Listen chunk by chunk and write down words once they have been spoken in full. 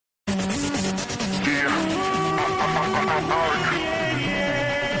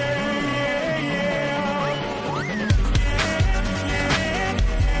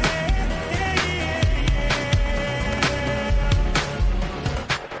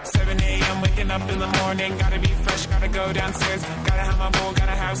Up in the morning, gotta be fresh, gotta go downstairs, gotta have my bowl,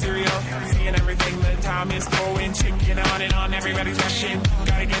 gotta have cereal, seeing everything, the time is going, chicken on and on, everybody's rushing,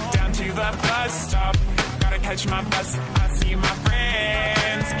 gotta get down to the bus stop, gotta catch my bus, I see my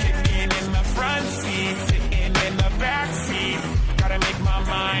friends, kicking in the front seat, sitting in the back seat, gotta make my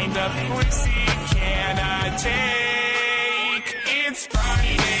mind up, which seat can I take? It's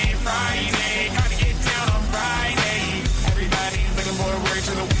Friday, Friday, gotta get down on Friday, everybody's looking forward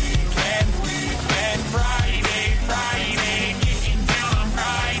to the weekend. Friday, Friday, getting down on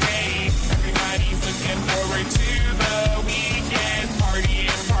Friday. Everybody's looking forward to the weekend.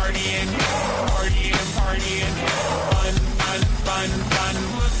 Partying, partying, partying, partying. Fun, fun, fun, fun.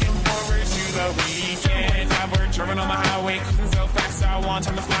 Looking forward to the weekend. We're driving on the highway, cruising so fast, I want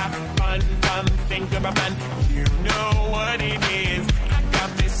on the flap. Fun, fun, think about fun. You know what it is. I got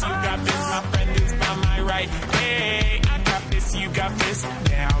this, you got this. My friend is by my right. Hey, I got this, you got this.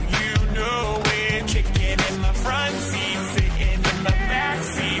 Now you know it. Kicking in the front seat, sitting in the back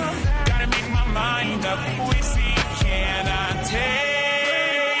seat. Gotta make my mind up, which seat can I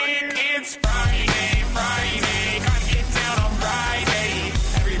take? It's Friday, Friday, gotta get down on Friday.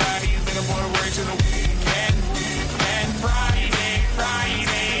 Everybody's looking forward to the weekend. And Friday,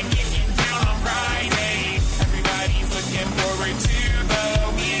 Friday, getting down on Friday. Everybody's looking forward to the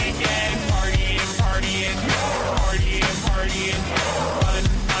weekend. Partying, partying, partying, partying. Fun,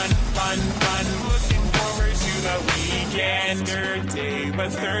 fun, fun, fun. The weekend, day,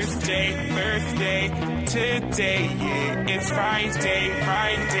 but Thursday, today, yeah, it's Friday,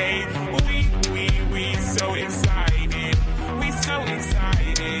 Friday, we so excited,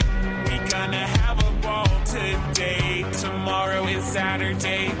 we gonna have a ball today, tomorrow is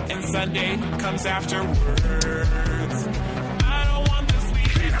Saturday, and Sunday comes afterwards, I don't want this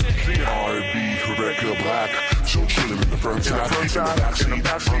weekend to end. R&B, Rebecca Black. So chillin' in the front side, in the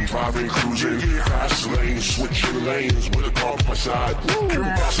backseat. I'm driving, cruising, fast lanes, switching lanes with a car by my side. Give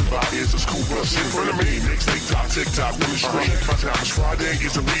me passing by, is this cool bus in front of me? Next TikTok, demonstrate. Now it's Friday,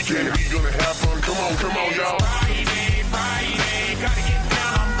 it's the weekend, we gonna have fun. Come on, y'all. Friday, Friday, gotta get